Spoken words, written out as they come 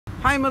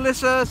Hi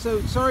Melissa, so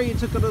sorry it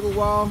took a little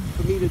while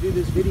for me to do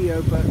this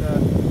video, but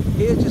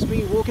here's just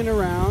me walking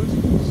around.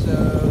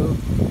 So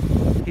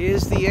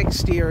here's the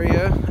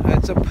exterior.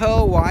 It's a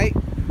pearl white,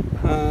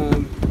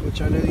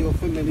 which I know you're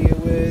familiar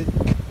with.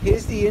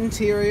 Here's the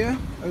interior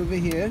over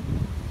here.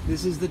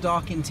 This is the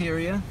dark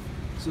interior,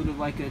 sort of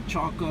like a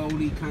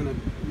charcoal-y kind of,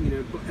 you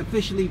know,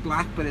 officially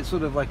black, but it's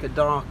sort of like a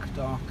dark.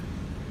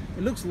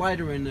 It looks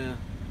lighter in the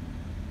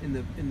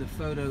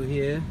photo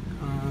here,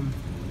 in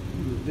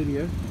the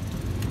video.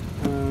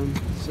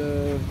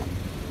 So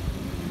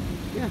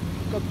yeah,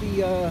 got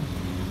the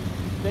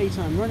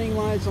daytime running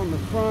lights on the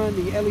front,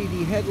 the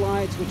LED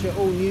headlights, which are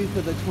all new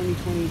for the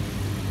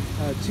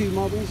 2022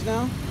 models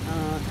now,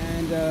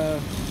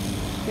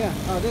 yeah,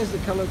 there's the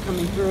color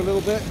coming through a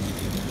little bit,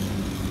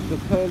 the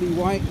pearly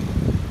white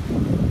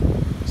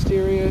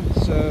exterior.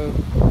 So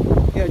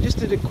yeah, just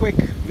did a quick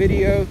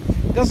video.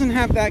 Doesn't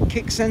have that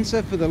kick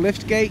sensor for the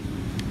lift gate,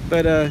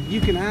 but you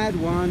can add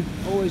one.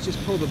 Always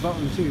just pull the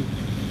button too.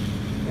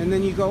 And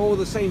then you got all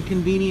the same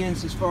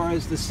convenience as far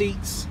as the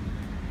seats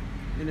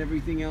and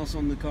everything else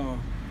on the car.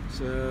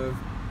 So,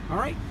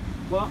 alright,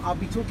 well, I'll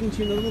be talking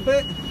to you in a little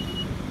bit,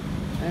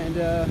 and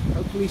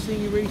hopefully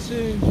seeing you really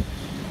soon.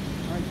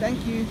 Alright,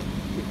 thank you.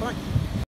 Goodbye.